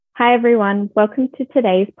Hi, everyone. Welcome to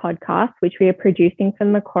today's podcast, which we are producing for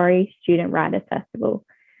the Macquarie Student Writers Festival.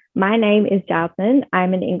 My name is Jasmine.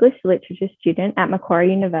 I'm an English literature student at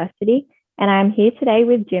Macquarie University, and I'm here today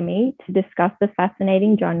with Jimmy to discuss the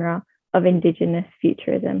fascinating genre of Indigenous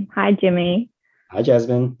futurism. Hi, Jimmy. Hi,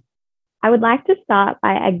 Jasmine. I would like to start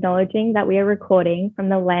by acknowledging that we are recording from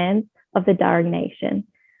the lands of the Darug Nation.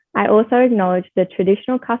 I also acknowledge the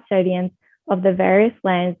traditional custodians of the various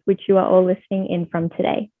lands which you are all listening in from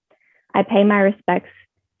today. I pay my respects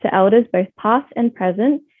to elders both past and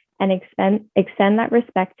present and extend that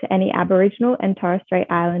respect to any Aboriginal and Torres Strait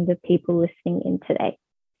Islander people listening in today.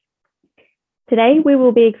 Today, we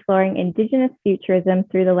will be exploring Indigenous futurism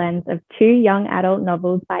through the lens of two young adult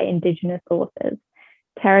novels by Indigenous authors,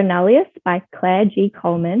 Terra Nullius by Claire G.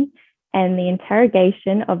 Coleman and The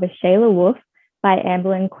Interrogation of a Shayla Wolf by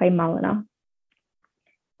Amberlynn Quay-Mulliner.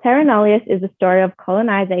 Terra Nullius is a story of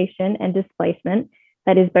colonization and displacement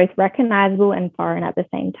that is both recognizable and foreign at the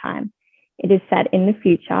same time. It is set in the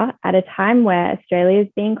future at a time where Australia is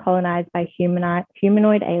being colonized by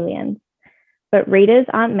humanoid aliens, but readers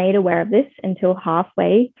aren't made aware of this until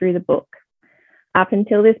halfway through the book. Up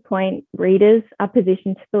until this point, readers are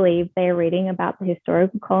positioned to believe they are reading about the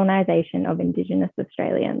historical colonization of Indigenous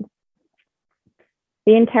Australians.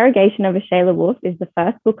 The Interrogation of a Shayla Wolf is the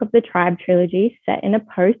first book of the Tribe trilogy set in a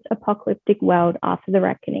post-apocalyptic world after the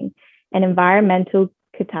Reckoning, an environmental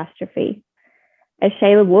catastrophe. A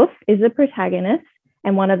Shayla Wolf is the protagonist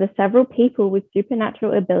and one of the several people with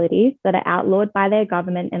supernatural abilities that are outlawed by their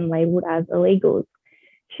government and labelled as illegals.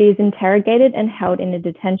 She is interrogated and held in a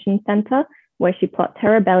detention centre where she plots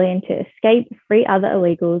her rebellion to escape, free other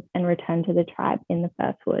illegals, and return to the tribe in the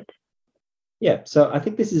First Wood. Yeah, so I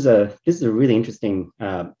think this is a really interesting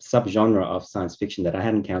subgenre of science fiction that I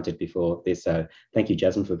hadn't encountered before this. So thank you,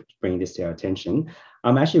 Jasmine, for bringing this to our attention.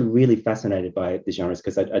 I'm actually really fascinated by the genres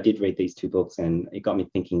because I did read these two books and it got me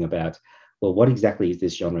thinking about, well, what exactly is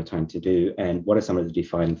this genre trying to do and what are some of the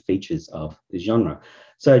defining features of the genre?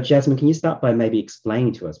 So Jasmine, can you start by maybe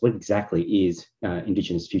explaining to us what exactly is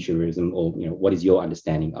Indigenous futurism, or what is your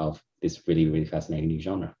understanding of this really, really fascinating new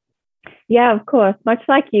genre? Yeah, of course. Much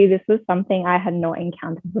like you, this was something I had not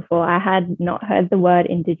encountered before. I had not heard the word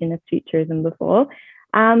Indigenous futurism before.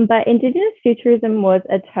 But Indigenous futurism was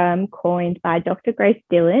a term coined by Dr. Grace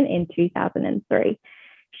Dillon in 2003.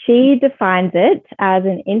 She defines it as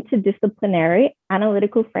an interdisciplinary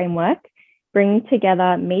analytical framework bringing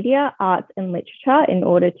together media, arts, and literature in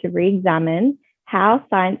order to re-examine how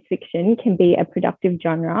science fiction can be a productive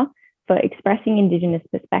genre for expressing Indigenous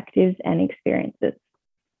perspectives and experiences.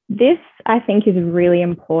 This, I think, is really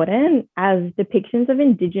important as depictions of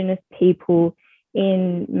Indigenous people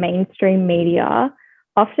in mainstream media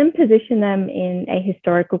often position them in a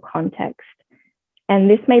historical context. And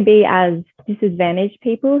this may be as disadvantaged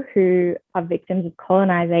people who are victims of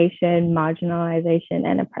colonization, marginalization,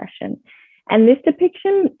 and oppression. And this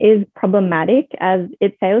depiction is problematic as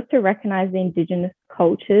it fails to recognize the Indigenous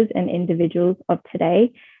cultures and individuals of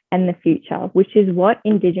today and the future, which is what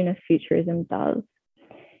Indigenous futurism does.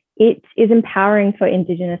 It is empowering for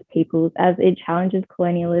Indigenous peoples as it challenges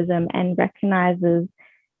colonialism and recognizes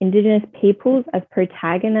Indigenous peoples as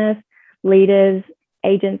protagonists, leaders,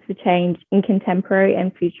 agents for change in contemporary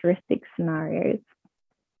and futuristic scenarios.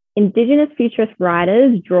 Indigenous futurist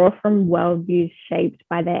writers draw from worldviews shaped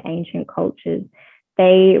by their ancient cultures.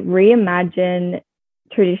 They reimagine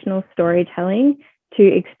traditional storytelling to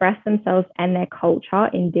express themselves and their culture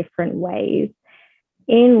in different ways.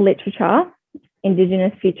 In literature,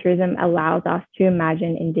 Indigenous futurism allows us to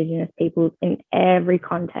imagine Indigenous peoples in every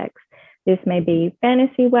context. This may be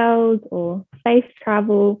fantasy worlds or space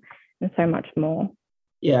travel and so much more.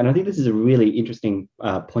 Yeah, and I think this is a really interesting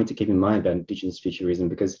point to keep in mind about Indigenous futurism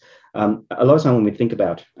because a lot of time when we think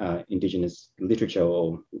about Indigenous literature,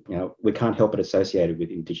 or we can't help but associate it with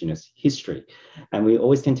Indigenous history, and we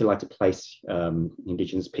always tend to like to place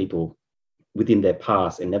Indigenous people within their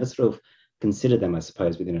past and never sort of consider them, I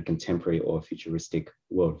suppose, within a contemporary or futuristic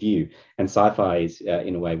worldview. And sci-fi is,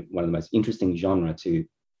 in a way, one of the most interesting genre to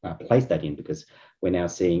place that in because we're now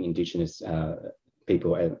seeing Indigenous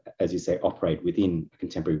people, as you say, operate within a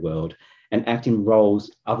contemporary world and act in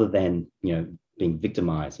roles other than, being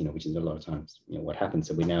victimized, which is a lot of times, what happens.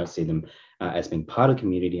 So we now see them as being part of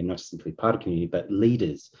community and not simply part of community, but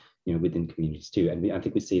leaders, within communities too. And I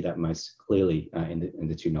think we see that most clearly in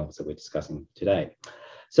the two novels that we're discussing today.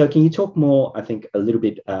 So can you talk more, I think, a little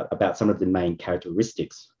bit about some of the main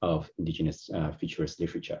characteristics of Indigenous futurist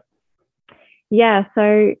literature? Yeah,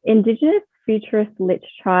 so Indigenous futurist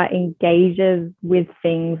literature engages with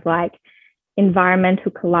things like environmental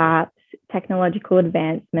collapse, technological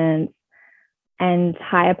advancements, and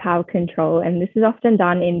higher power control. And this is often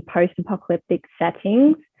done in post-apocalyptic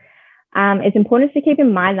settings. It's important to keep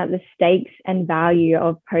in mind that the stakes and value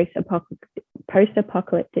of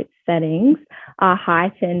post-apocalyptic settings are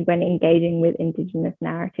heightened when engaging with Indigenous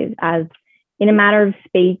narratives, as in a matter of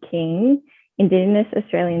speaking, Indigenous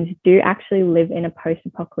Australians do actually live in a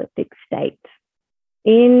post-apocalyptic state.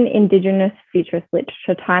 In Indigenous futurist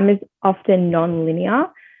literature, time is often non-linear.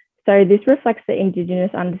 So this reflects the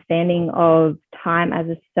Indigenous understanding of time as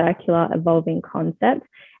a circular, evolving concept.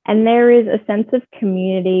 And there is a sense of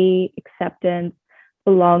community, acceptance,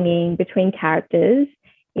 belonging between characters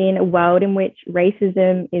in a world in which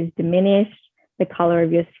racism is diminished, the color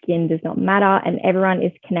of your skin does not matter, and everyone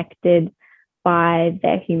is connected by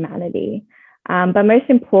their humanity. But most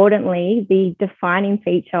importantly, the defining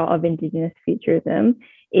feature of Indigenous futurism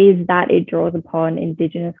is that it draws upon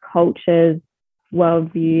Indigenous cultures,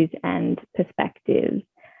 worldviews, and perspectives.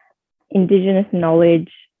 Indigenous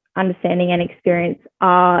knowledge, understanding, and experience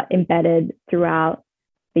are embedded throughout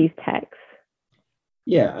these texts.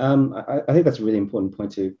 Yeah, I think that's a really important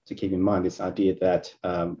point to keep in mind, this idea that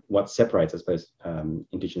what separates, I suppose,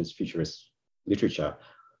 Indigenous futurist literature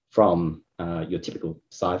from your typical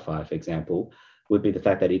sci-fi, for example, would be the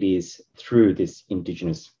fact that it is through this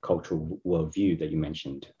Indigenous cultural worldview that you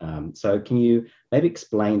mentioned. So can you maybe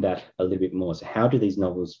explain that a little bit more? So how do these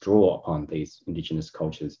novels draw upon these Indigenous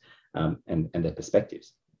cultures and their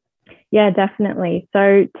perspectives? Yeah, definitely.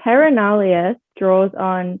 So Terra Nullius draws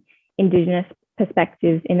on Indigenous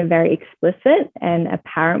perspectives in a very explicit and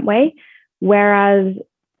apparent way, whereas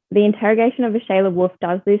The Interrogation of a Shayla Wolf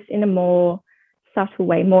does this in a more subtle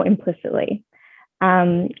way, more implicitly.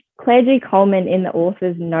 Claire G. Coleman, in the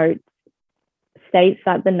author's notes, states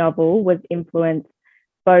that the novel was influenced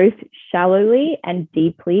both shallowly and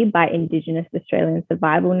deeply by Indigenous Australian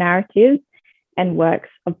survival narratives and works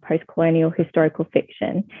of post-colonial historical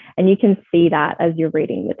fiction. And you can see that as you're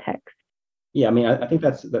reading the text. Yeah, I mean, I think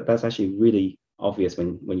that's actually really obvious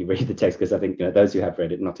when you read the text, because I think those who have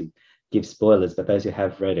read it, not to give spoilers, but those who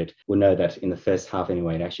have read it will know that in the first half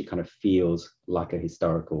anyway, it actually kind of feels like a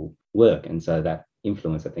historical work. And so that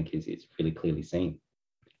influence, I think, is really clearly seen.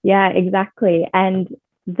 Yeah, exactly. And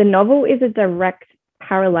the novel is a direct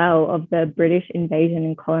parallel of the British invasion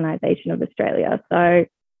and colonization of Australia. So,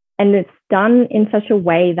 and it's done in such a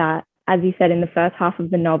way that, as you said, in the first half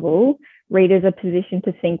of the novel, readers are positioned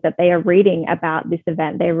to think that they are reading about this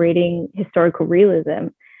event. They're reading historical realism,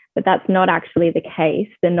 but that's not actually the case.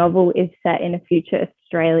 The novel is set in a future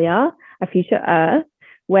Australia, a future Earth,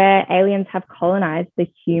 where aliens have colonized the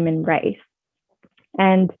human race.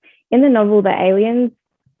 And in the novel, the aliens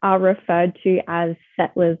are referred to as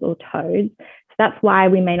settlers or toads. So that's why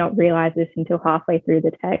we may not realize this until halfway through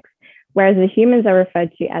the text, whereas the humans are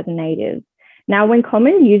referred to as natives. Now, when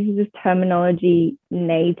Coleman uses this terminology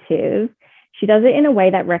native, she does it in a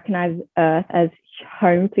way that recognizes Earth as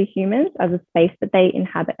home for humans, as a space that they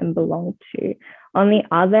inhabit and belong to. On the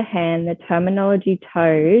other hand, the terminology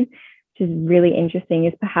toad, which is really interesting,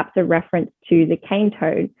 is perhaps a reference to the cane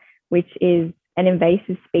toad, which is an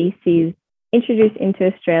invasive species introduced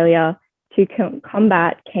into Australia to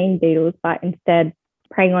combat cane beetles, but instead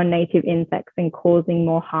preying on native insects and causing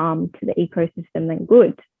more harm to the ecosystem than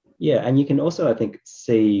good. Yeah, and you can also, I think,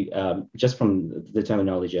 see just from the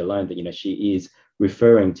terminology alone that she is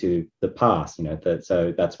referring to the past.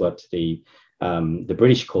 So that's what the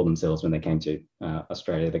British call themselves when they came to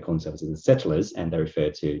Australia. They call themselves the settlers, and they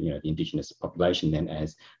refer to the Indigenous population then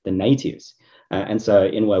as the natives. And so,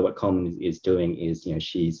 in a way, what Coleman is doing is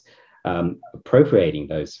she's appropriating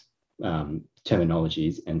those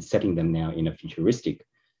terminologies and setting them now in a futuristic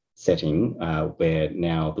setting where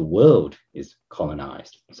now the world is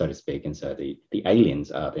colonized, so to speak, and so the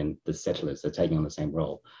aliens are then the settlers. They're taking on the same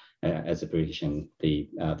role as the British, and the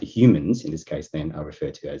humans in this case then are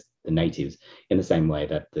referred to as the natives in the same way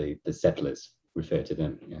that the settlers refer to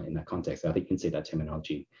them in that context. So I think you can see that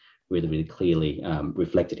terminology really, really clearly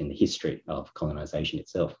reflected in the history of colonization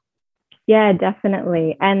itself. Yeah,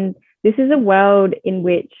 definitely. And this is a world in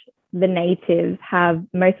which the natives have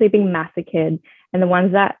mostly been massacred, and the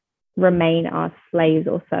ones that remain are slaves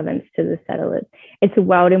or servants to the settlers. It's a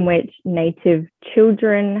world in which native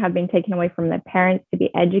children have been taken away from their parents to be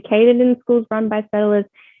educated in schools run by settlers.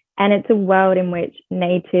 And it's a world in which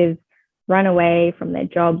natives run away from their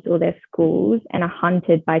jobs or their schools and are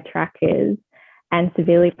hunted by trackers and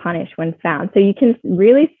severely punished when found. So you can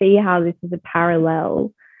really see how this is a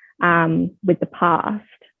parallel with the past.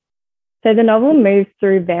 So the novel moves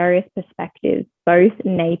through various perspectives both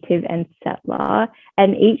native and settler,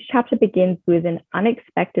 and each chapter begins with an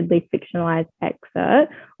unexpectedly fictionalized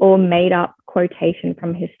excerpt or made up quotation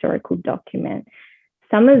from a historical document.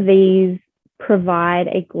 Some of these provide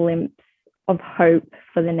a glimpse of hope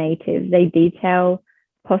for the natives. They detail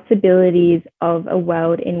possibilities of a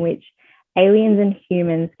world in which aliens and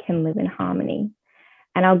humans can live in harmony.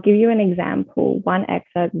 And I'll give you an example. One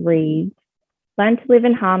excerpt reads, "Learn to live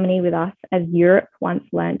in harmony with us as Europe once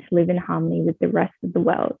learned to live in harmony with the rest of the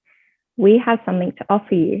world. We have something to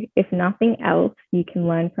offer you. If nothing else, you can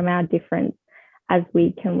learn from our difference as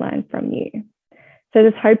we can learn from you." So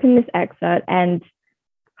there's hope in this excerpt, and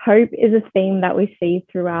hope is a theme that we see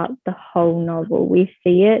throughout the whole novel. We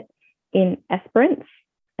see it in Esperance,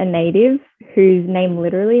 a native whose name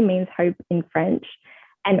literally means hope in French,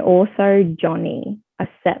 and also Johnny, a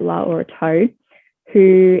settler or a toad,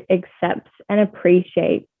 who accepts and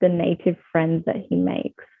appreciates the native friends that he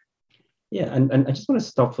makes. Yeah, and I just want to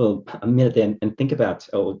stop for a minute there and think about,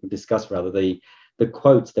 or discuss rather, the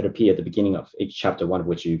quotes that appear at the beginning of each chapter, one of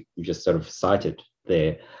which you just sort of cited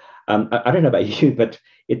there. I don't know about you, but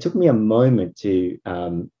it took me a moment to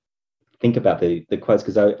think about the quotes,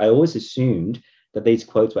 because I always assumed that these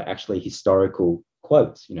quotes were actually historical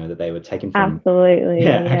quotes, that they were taken from Absolutely,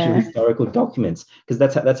 actual historical documents, because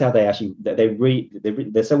that's how they actually they read.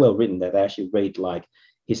 They're so well written that they actually read like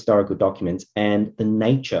historical documents, and the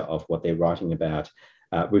nature of what they're writing about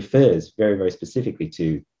refers very, very specifically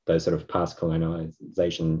to those sort of past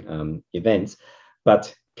colonization events,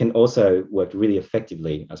 but can also work really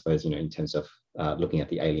effectively, I suppose, in terms of looking at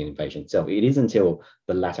the alien invasion itself. It is until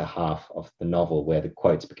the latter half of the novel where the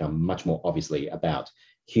quotes become much more obviously about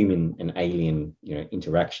human and alien,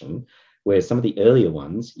 interaction, where some of the earlier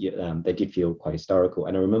ones, they did feel quite historical.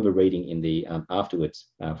 And I remember reading in the afterwards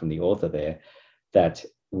from the author there that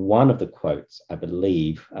one of the quotes, I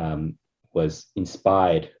believe, was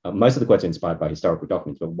inspired. Most of the quotes are inspired by historical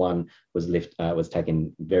documents, but one was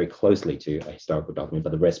taken very closely to a historical document,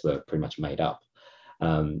 but the rest were pretty much made up.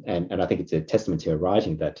 And I think it's a testament to her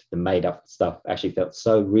writing that the made up stuff actually felt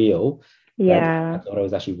so real that I thought I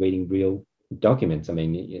was actually reading real documents. I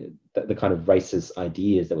mean, the kind of racist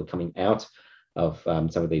ideas that were coming out of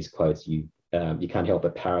some of these quotes, you can't help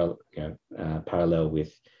but parallel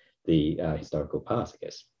with the historical past, I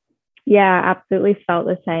guess. Yeah, absolutely felt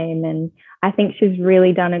the same. And I think she's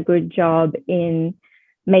really done a good job in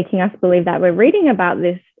making us believe that we're reading about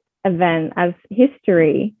this event as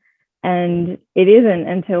history. And it isn't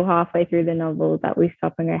until halfway through the novel that we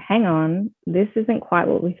stop and go, hang on, this isn't quite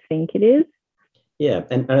what we think it is. Yeah,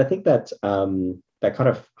 and I think that that kind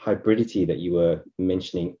of hybridity that you were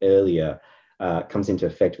mentioning earlier comes into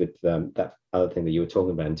effect with that other thing that you were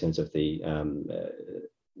talking about in terms of the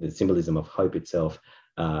symbolism of hope itself,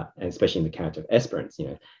 and especially in the character of Esperance.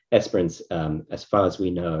 Esperance, as far as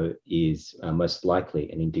we know, is most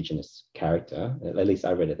likely an Indigenous character. At least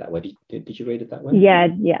I read it that way. Did you read it that way? Yeah,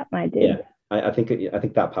 I did. Yeah. I think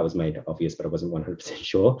that part was made obvious, but I wasn't 100%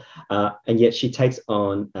 sure. And yet she takes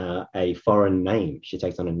on a foreign name. She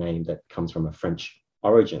takes on a name that comes from a French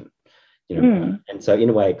origin. And so in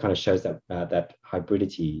a way, it kind of shows that that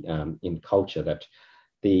hybridity in culture, that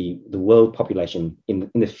the world population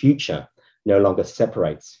in the future no longer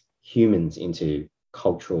separates humans into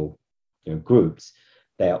cultural groups.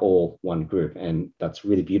 They are all one group, and that's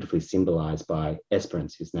really beautifully symbolized by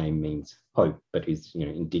Esperance, whose name means hope, but who's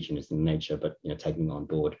Indigenous in nature, but taking on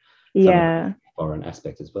board some foreign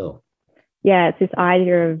aspects as well. Yeah, it's this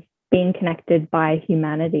idea of being connected by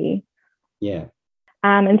humanity. Yeah.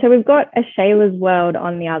 And so we've got a Shayla's world,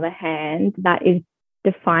 on the other hand, that is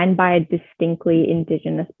defined by a distinctly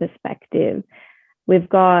Indigenous perspective. We've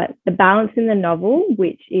got the balance in the novel,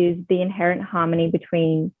 which is the inherent harmony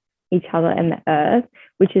between each other and the earth,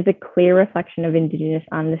 which is a clear reflection of Indigenous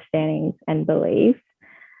understandings and beliefs.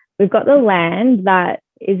 We've got the land that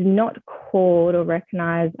is not called or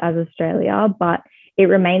recognised as Australia, but it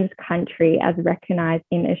remains country as recognised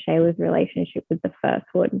in Ashayla's relationship with the First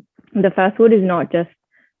Wood. The First Wood is not just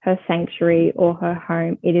her sanctuary or her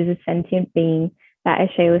home, it is a sentient being that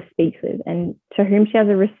Ashayla speaks with and to whom she has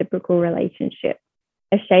a reciprocal relationship.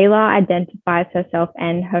 Ashayla identifies herself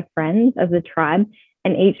and her friends as a tribe,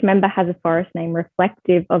 and each member has a forest name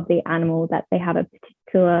reflective of the animal that they have a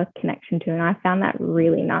particular connection to. And I found that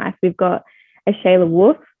really nice. We've got Ashayla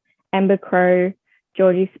Wolf, Ember Crow,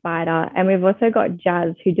 Georgie Spider, and we've also got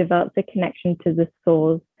Jazz, who develops a connection to the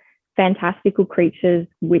saws, fantastical creatures,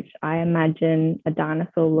 which I imagine are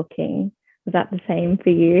dinosaur looking. Was that the same for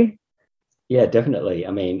you? Yeah, definitely.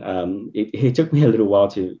 I mean, it took me a little while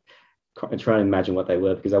to try and imagine what they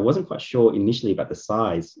were, because I wasn't quite sure initially about the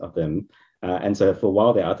size of them. And so for a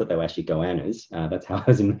while there, I thought they were actually goannas. That's how I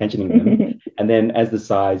was imagining them. And then as the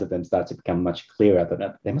size of them starts to become much clearer, I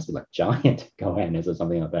thought they must be like giant goannas or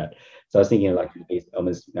something like that. So I was thinking like these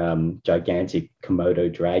almost gigantic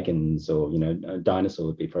Komodo dragons, or a dinosaur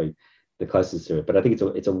would be probably the closest to it. But I think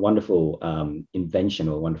it's a wonderful invention,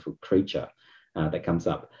 or a wonderful creature that comes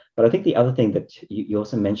up. But I think the other thing that you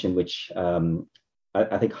also mentioned, which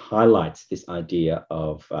I think highlights this idea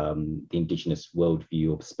of the Indigenous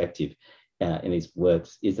worldview or perspective in these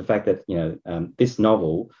works, is the fact that this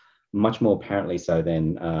novel, much more apparently so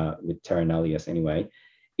than with Terra Nullius anyway,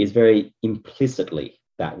 is very implicitly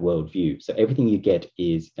that worldview. So everything you get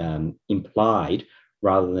is implied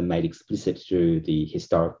rather than made explicit through the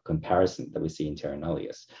historical comparison that we see in Terra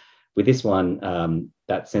Nullius. With this one,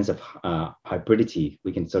 that sense of hybridity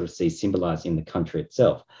we can sort of see symbolized in the country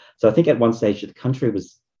itself. So I think at one stage the country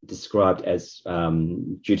was described as,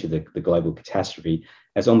 due to the global catastrophe,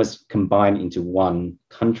 as almost combined into one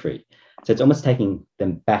country. So it's almost taking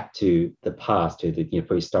them back to the past, to the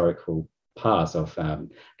prehistorical past of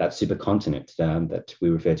that supercontinent that we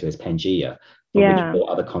refer to as Pangaea, from which all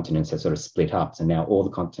other continents have sort of split up. So now all the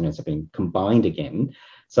continents have been combined again.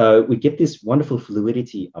 So we get this wonderful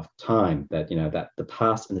fluidity of time that, that the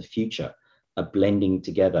past and the future are blending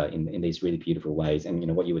together in these really beautiful ways.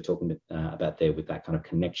 And, what you were talking about there with that kind of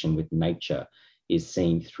connection with nature is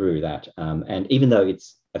seen through that. And even though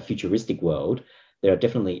it's a futuristic world, there are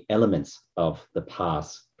definitely elements of the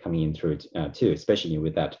past coming in through it too, especially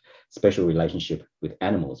with that special relationship with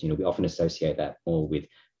animals. We often associate that more with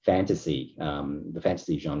fantasy, the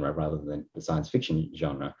fantasy genre, rather than the science fiction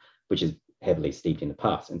genre, which is heavily steeped in the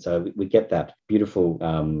past. And so we get that beautiful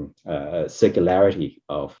circularity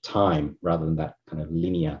of time, rather than that kind of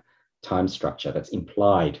linear time structure that's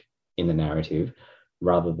implied in the narrative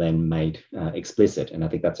rather than made explicit. And I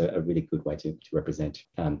think that's a really good way to represent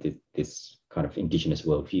this kind of Indigenous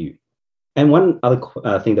worldview. And one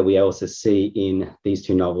other thing that we also see in these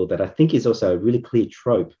two novels that I think is also a really clear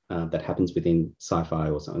trope that happens within sci-fi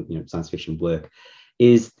or science fiction work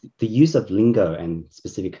is the use of lingo and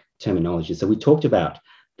specific terminology. So we talked about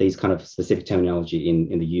these kind of specific terminology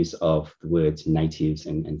in the use of the words natives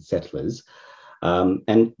and settlers.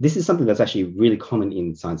 And this is something that's actually really common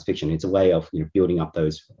in science fiction. It's a way of building up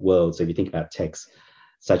those worlds. So if you think about texts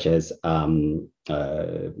such as Do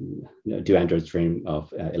Androids Dream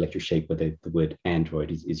of Electric Sheep, where the word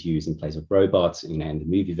android is used in place of robots. In the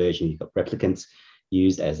movie version, you've got replicants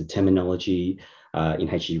used as a terminology. In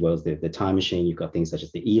H.G. Wells, the Time Machine, you've got things such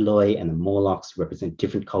as the Eloi and the Morlocks represent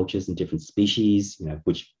different cultures and different species,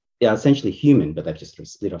 which are essentially human, but they've just sort of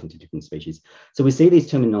split off into different species. So we see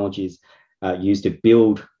these terminologies used to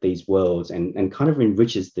build these worlds and kind of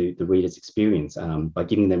enriches the reader's experience by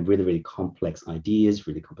giving them really, really complex ideas,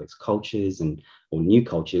 really complex cultures or new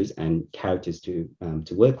cultures and characters to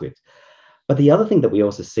work with. But the other thing that we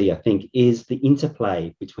also see, I think, is the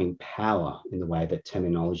interplay between power in the way that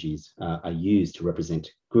terminologies are used to represent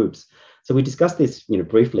groups. So we discussed this,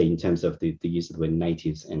 briefly in terms of the use of the word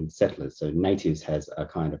natives and settlers. So natives has a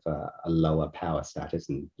kind of a lower power status,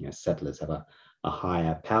 and settlers have a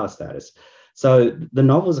higher power status. So the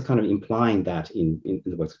novels are kind of implying that in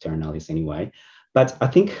the works of Terra Nullius anyway. But I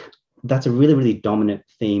think that's a really, really dominant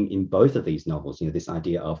theme in both of these novels, this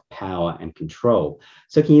idea of power and control.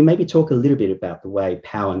 So can you maybe talk a little bit about the way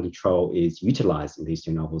power and control is utilized in these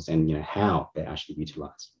two novels and how they're actually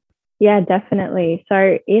utilized? Yeah, definitely.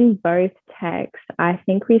 So in both texts, I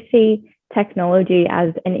think we see technology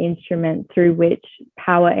as an instrument through which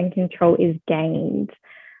power and control is gained.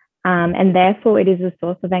 And therefore, it is a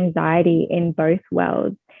source of anxiety in both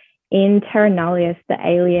worlds. In Terra Nullius, the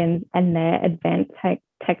aliens and their advanced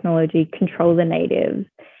technology control the natives,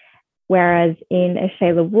 whereas in A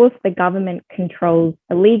Shayla Wolf, the government controls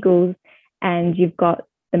illegals, and you've got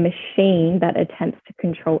the machine that attempts to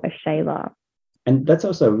control A Shayla. And that's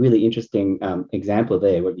also a really interesting example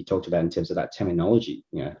there, what you talked about in terms of that terminology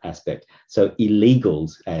aspect. So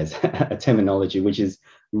illegals as a terminology, which is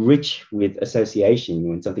rich with association.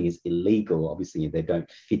 When something is illegal, obviously they don't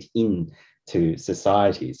fit in to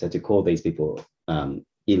society. So to call these people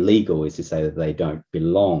illegal is to say that they don't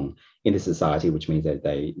belong in the society, which means that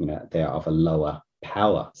they are of a lower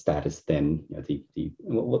power status than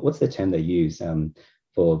what's the term they use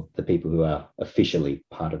for the people who are officially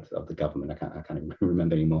part of the government. I can't even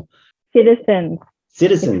remember anymore. Citizens.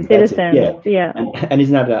 Yeah. And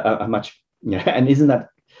isn't that a much and isn't that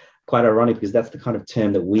quite ironic, because that's the kind of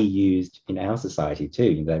term that we used in our society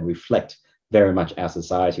too. They reflect very much our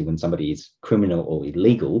society. When somebody is criminal or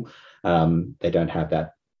illegal, they don't have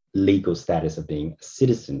that legal status of being a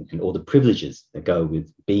citizen and all the privileges that go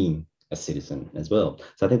with being a citizen as well.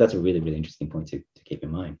 So I think that's a really, really interesting point to keep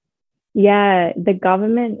in mind. Yeah, the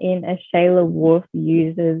government in Australia Wharf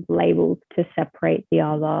uses labels to separate the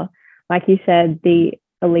other. Like you said, the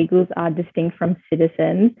illegals are distinct from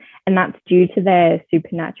citizens, and that's due to their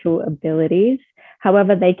supernatural abilities.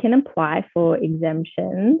 However, they can apply for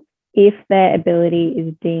exemptions if their ability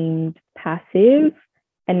is deemed passive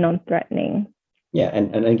and non threatening. Yeah,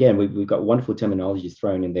 and again, we've got wonderful terminologies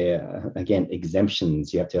thrown in there. Again,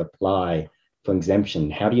 exemptions, you have to apply for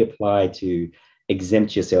exemption. How do you apply to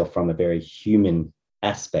exempt yourself from a very human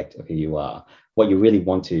aspect of who you are? What you really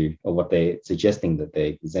want to, or what they're suggesting that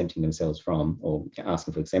they're exempting themselves from or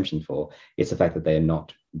asking for exemption for, is the fact that they're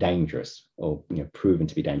not dangerous or proven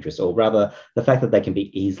to be dangerous, or rather the fact that they can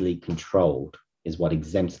be easily controlled is what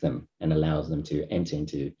exempts them and allows them to enter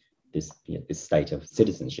into this state of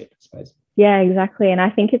citizenship, I suppose. Yeah, exactly. And I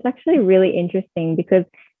think it's actually really interesting because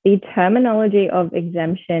the terminology of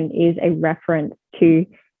exemption is a reference to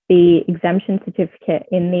the exemption certificate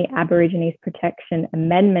in the Aborigines Protection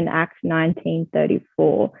Amendment Act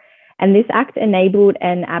 1934. And this act enabled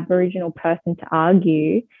an Aboriginal person to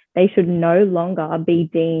argue they should no longer be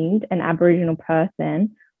deemed an Aboriginal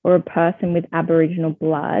person or a person with Aboriginal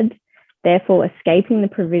blood, therefore escaping the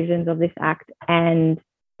provisions of this act and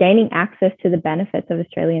gaining access to the benefits of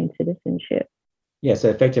Australian citizenship. Yeah, so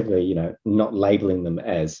effectively, not labeling them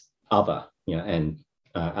as other, and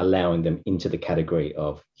allowing them into the category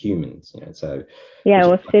of humans, so yeah,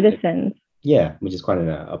 or citizens. Which is quite an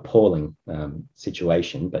appalling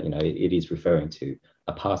situation, but it is referring to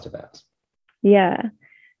a past of ours. Yeah,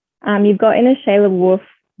 you've got in Shayla Wolf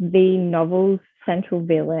the novel's central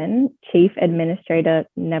villain, Chief Administrator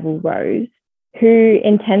Neville Rose, who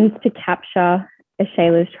intends to capture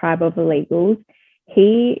Shayla's tribe of illegals.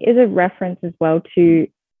 He is a reference as well to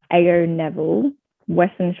A.O. Neville,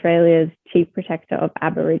 Western Australia's Chief Protector of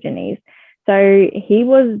Aborigines. So he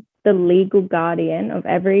was the legal guardian of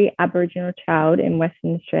every Aboriginal child in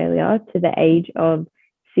Western Australia to the age of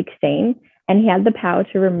 16, and he had the power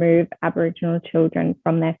to remove Aboriginal children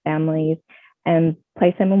from their families and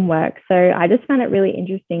place them on work. So I just found it really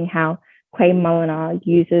interesting how Quay Mulliner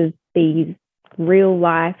uses these real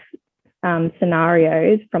life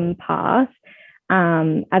scenarios from the past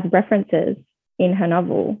as references in her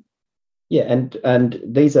novel. Yeah, and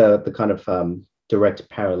these are the kind of direct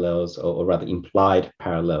parallels, or rather implied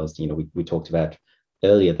parallels. We talked about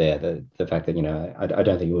earlier there, the fact that I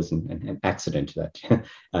don't think it was an accident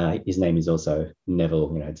that his name is also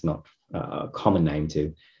Neville. It's not a common name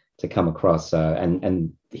to come across,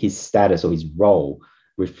 and his status or his role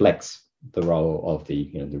reflects the role of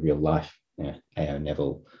the real life A.O.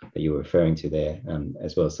 Neville that you were referring to there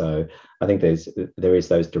as well. So I think there is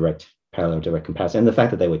those direct comparison, and the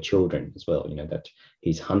fact that they were children as well. That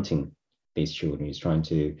he's hunting these children, he's trying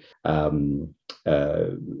to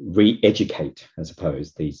re-educate, I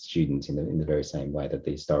suppose, these students in the very same way that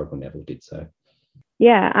the historical Neville did so.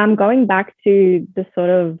 Yeah, going back to the sort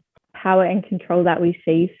of power and control that we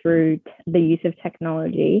see through the use of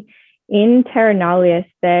technology. In Terra Nullius,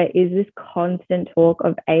 there is this constant talk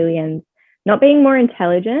of aliens not being more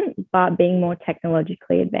intelligent, but being more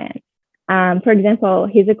technologically advanced. For example,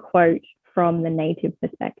 here's a quote from the native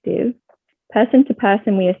perspective. Person to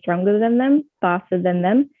person, we are stronger than them, faster than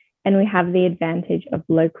them, and we have the advantage of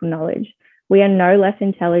local knowledge. We are no less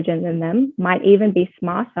intelligent than them, might even be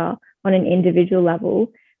smarter on an individual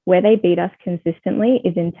level. Where they beat us consistently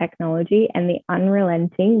is in technology and the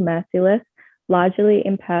unrelenting, merciless, largely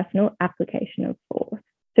impersonal application of force.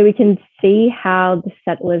 So we can see how the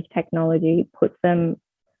settlers' technology puts them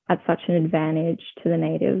at such an advantage to the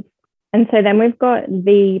natives. And so then we've got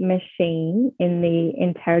the machine in the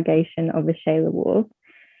interrogation of a Shayla Wolf,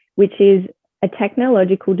 which is a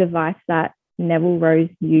technological device that Neville Rose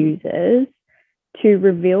uses to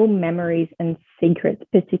reveal memories and secrets,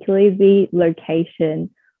 particularly the location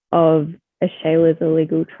of a Shayla's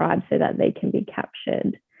illegal tribe so that they can be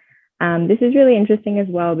captured. This is really interesting as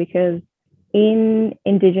well because in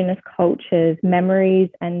Indigenous cultures, memories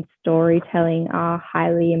and storytelling are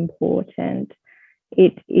highly important.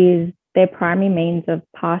 It is their primary means of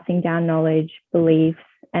passing down knowledge, beliefs,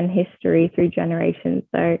 and history through generations.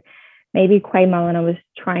 So maybe Quay Mulliner was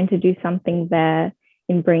trying to do something there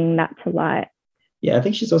in bringing that to light. Yeah, I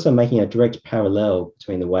think she's also making a direct parallel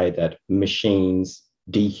between the way that machines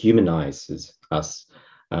dehumanizes us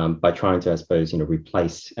by trying to, I suppose,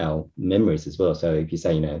 replace our memories as well. So if you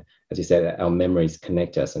say, as you said, our memories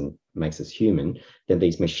connect us and makes us human, then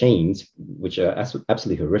these machines, which are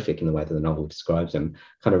absolutely horrific in the way that the novel describes them,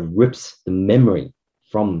 kind of rips the memory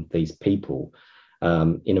from these people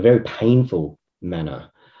in a very painful manner,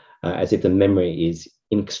 as if the memory is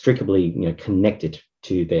inextricably, connected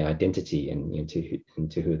to their identity and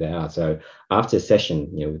to who they are. So after a session,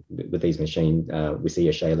 with these machines, we see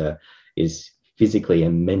a Shayla is physically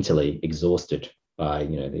and mentally exhausted by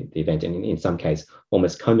the event, and in some case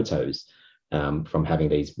almost comatose from having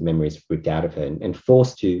these memories ripped out of her and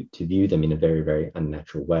forced to view them in a very, very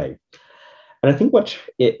unnatural way. And I think what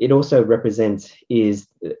it also represents is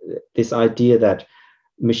this idea that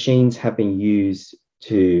machines have been used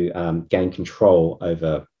to gain control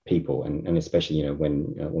over people, and especially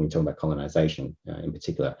when we talk about colonization in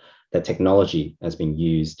particular, that technology has been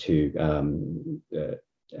used to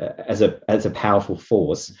as a powerful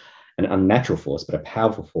force, an unnatural force, but a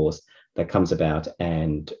powerful force that comes about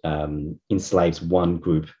and enslaves one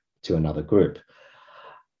group to another group.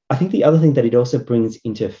 I think the other thing that it also brings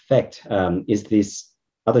into effect is this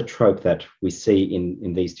other trope that we see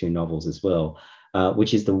in these two novels as well,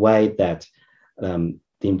 which is the way that the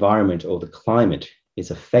environment or the climate is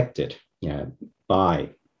affected by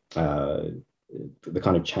the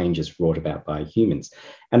kind of changes wrought about by humans.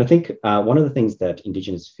 And I think one of the things that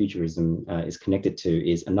Indigenous futurism is connected to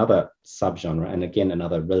is another subgenre, and again,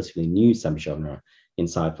 another relatively new subgenre in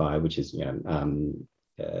sci-fi, which is kind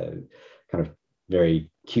of very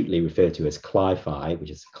cutely referred to as cli-fi,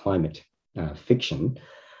 which is climate fiction.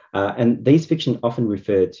 And these fiction often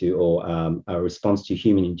refer to or a response to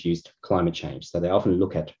human-induced climate change. So they often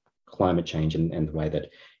look at climate change and the way that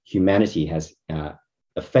humanity has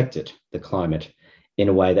affected the climate in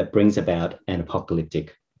a way that brings about an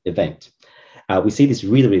apocalyptic event. We see this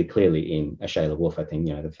really, really clearly in A Shayla Wolf, I think,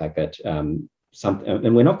 the fact that and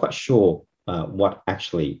we're not quite sure what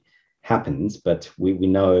actually happens, but we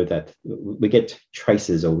know that we get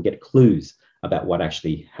traces or we get clues about what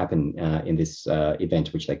actually happened in this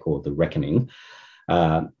event, which they call the reckoning.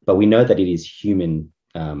 But we know that it is human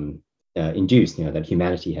induced, that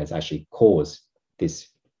humanity has actually caused this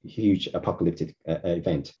huge apocalyptic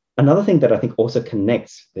event. Another thing that I think also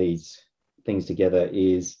connects these things together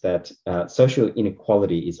is that social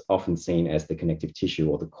inequality is often seen as the connective tissue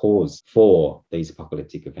or the cause for these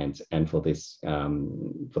apocalyptic events and for this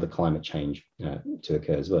for the climate change to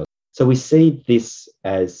occur as well. So we see this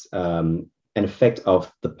as an effect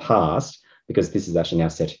of the past, because this is actually now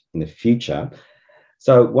set in the future.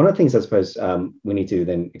 So one of the things I suppose we need to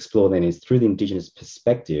then explore then is through the Indigenous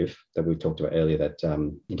perspective that we talked about earlier, that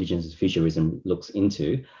Indigenous futurism looks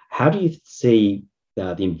into. How do you see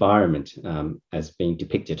the environment as being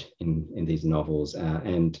depicted in these novels,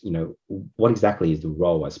 and what exactly is the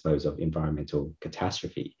role, I suppose, of environmental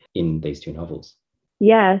catastrophe in these two novels?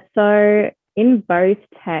 Yeah, so in both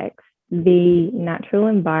texts, the natural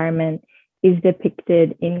environment is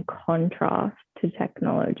depicted in contrast to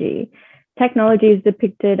technology. Technology is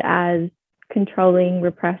depicted as controlling,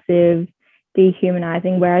 repressive,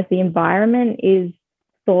 dehumanizing, whereas the environment is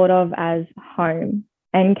thought of as home.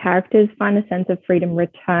 And characters find a sense of freedom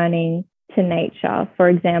returning to nature. For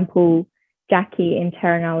example, Jackie in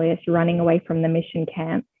Terra Nullius running away from the mission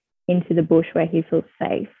camp into the bush where he feels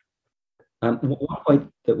safe. One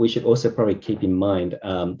point that we should also probably keep in mind,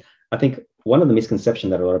 I think one of the misconceptions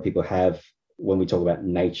that a lot of people have when we talk about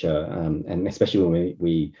nature, and especially when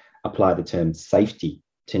we apply the term safety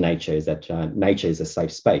to nature, is that nature is a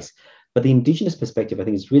safe space. But the Indigenous perspective, I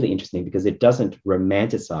think, is really interesting because it doesn't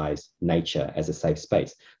romanticize nature as a safe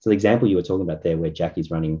space. So the example you were talking about there, where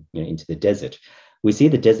Jackie's running into the desert, we see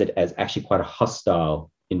the desert as actually quite a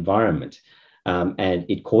hostile environment, and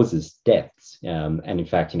it causes deaths. And in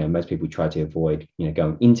fact, most people try to avoid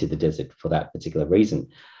going into the desert for that particular reason.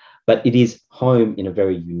 But it is home in a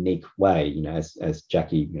very unique way, as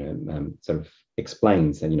Jackie sort of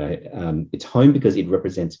explains, and it's home because it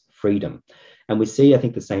represents freedom. And we see, I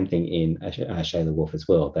think, the same thing in Shayla Wolf as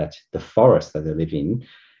well, that the forest that they live in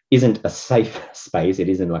isn't a safe space. It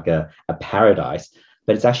isn't like a paradise,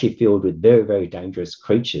 but it's actually filled with very, very dangerous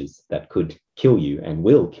creatures that could kill you and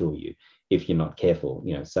will kill you if you're not careful.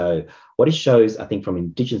 So what it shows, I think, from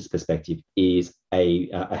Indigenous perspective, is a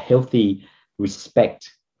healthy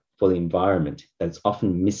respect for the environment that's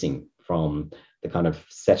often missing from the kind of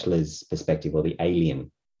settler's perspective or the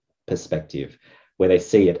alien perspective, where they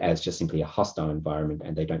see it as just simply a hostile environment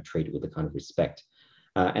and they don't treat it with the kind of respect.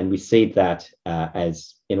 And we see that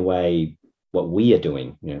as, in a way, what we are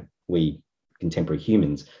doing, we contemporary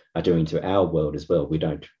humans are doing to our world as well. We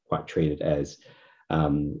don't quite treat it as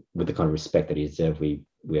with the kind of respect that it deserves.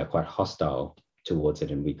 We are quite hostile towards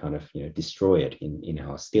it, and we kind of destroy it in our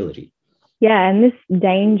hostility. Yeah, and this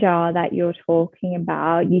danger that you're talking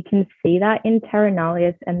about, you can see that in Terra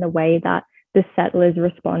Nullius and the way that the settlers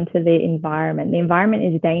respond to the environment. The environment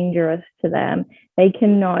is dangerous to them. They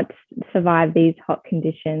cannot survive these hot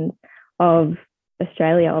conditions of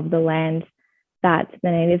Australia, of the land that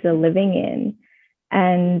the natives are living in.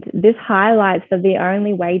 And this highlights that the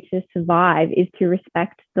only way to survive is to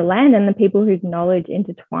respect the land and the people whose knowledge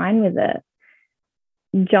intertwine with it.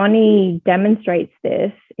 Johnny demonstrates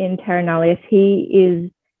this in Terra Nullius. He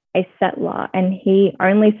is a settler and he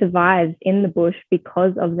only survives in the bush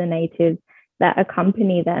because of the natives that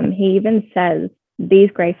accompany them. He even says,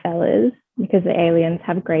 these grey fellas, because the aliens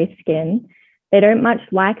have grey skin, they don't much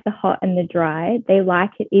like the hot and the dry. They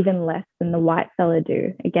like it even less than the white fella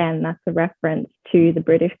do. Again, that's a reference to the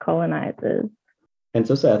British colonizers. And it's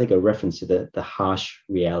also, I think, a reference to the harsh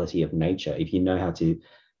reality of nature. If you know how to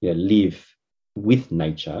live with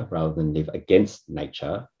nature rather than live against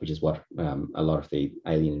nature, which is what a lot of the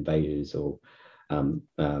alien invaders or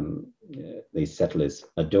these settlers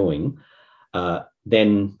are doing,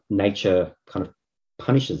 then nature kind of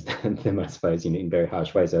punishes them, I suppose, in very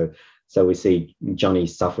harsh ways. So we see Johnny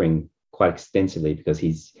suffering quite extensively because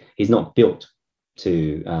he's not built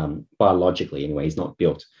to, biologically anyway, he's not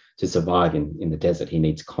built to survive in the desert. He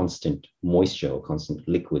needs constant moisture or constant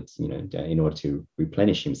liquids, in order to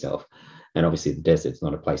replenish himself. And obviously the desert's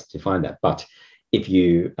not a place to find that. But if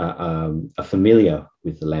you are familiar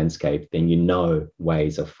with the landscape, then you know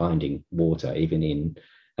ways of finding water, even in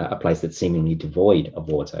a place that's seemingly devoid of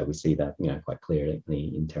water. We see that, quite clearly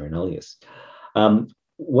in Terra Nullius.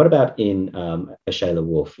 What about in Ashayla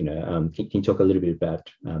Wolf? Can you talk a little bit about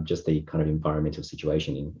just the kind of environmental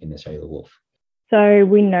situation in Ashayla Wolf? So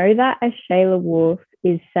we know that Ashayla Wolf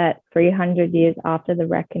is set 300 years after the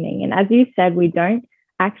Reckoning. And as you said, we don't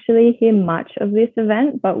actually hear much of this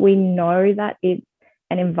event, but we know that it's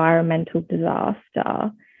an environmental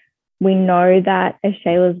disaster. We know that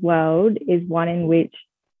Ashayla's world is one in which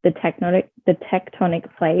the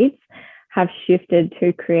tectonic plates have shifted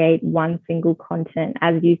to create one single continent.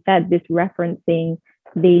 As you said, this referencing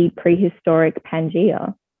the prehistoric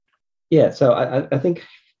Pangaea. Yeah, so I think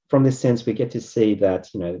from this sense, we get to see that,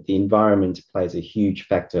 the environment plays a huge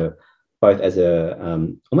factor, both as a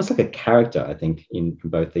almost like a character, I think, in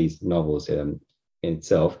both these novels in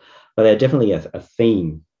itself, but they're definitely a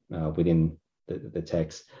theme within the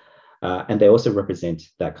text. And they also represent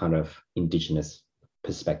that kind of Indigenous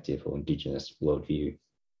perspective or Indigenous worldview.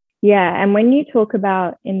 Yeah, and when you talk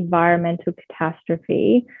about environmental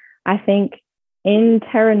catastrophe, I think in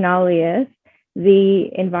Terra Nullius, the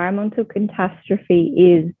environmental catastrophe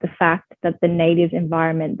is the fact that the native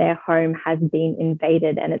environment, their home, has been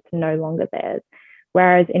invaded and it's no longer theirs.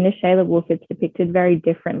 Whereas in Ashayla Wolf, it's depicted very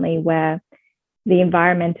differently, where the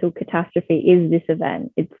environmental catastrophe is this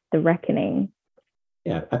event, it's the reckoning.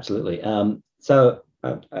 Yeah, absolutely. So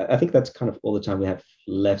I think that's kind of all the time we have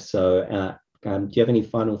left. So do you have any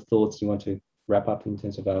final thoughts you want to wrap up in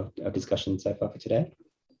terms of our discussion so far for today?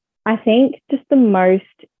 I think just the most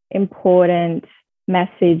important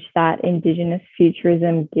message that Indigenous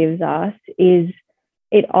futurism gives us is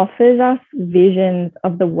it offers us visions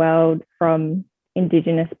of the world from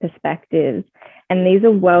Indigenous perspectives. And these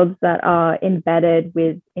are worlds that are embedded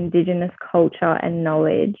with Indigenous culture and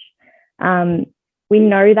knowledge. We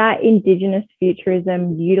know that Indigenous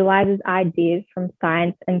futurism utilizes ideas from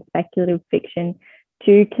science and speculative fiction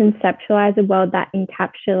to conceptualize a world that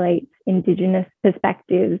encapsulates Indigenous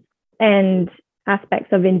perspectives and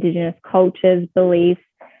aspects of Indigenous cultures, beliefs,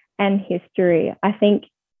 and history. I think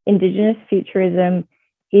Indigenous futurism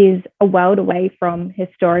is a world away from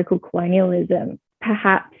historical colonialism,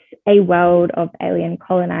 perhaps a world of alien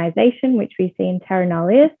colonization, which we see in Terra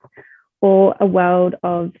Nullius, or a world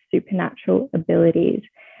of supernatural abilities.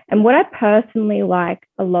 And what I personally like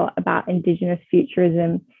a lot about Indigenous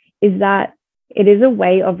futurism is that it is a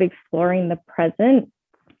way of exploring the present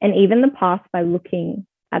and even the past by looking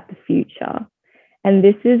at the future. And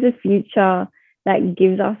this is a future that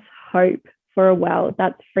gives us hope for a world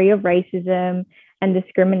that's free of racism and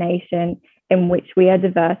discrimination, in which we are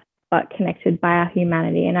diverse but connected by our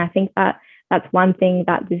humanity. And I think that that's one thing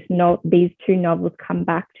that these two novels come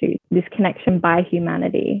back to, this connection by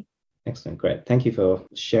humanity. Excellent, great. Thank you for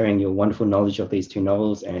sharing your wonderful knowledge of these two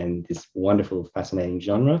novels and this wonderful, fascinating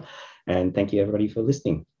genre. And thank you, everybody, for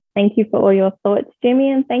listening. Thank you for all your thoughts,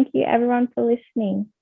 Jimmy, and thank you, everyone, for listening.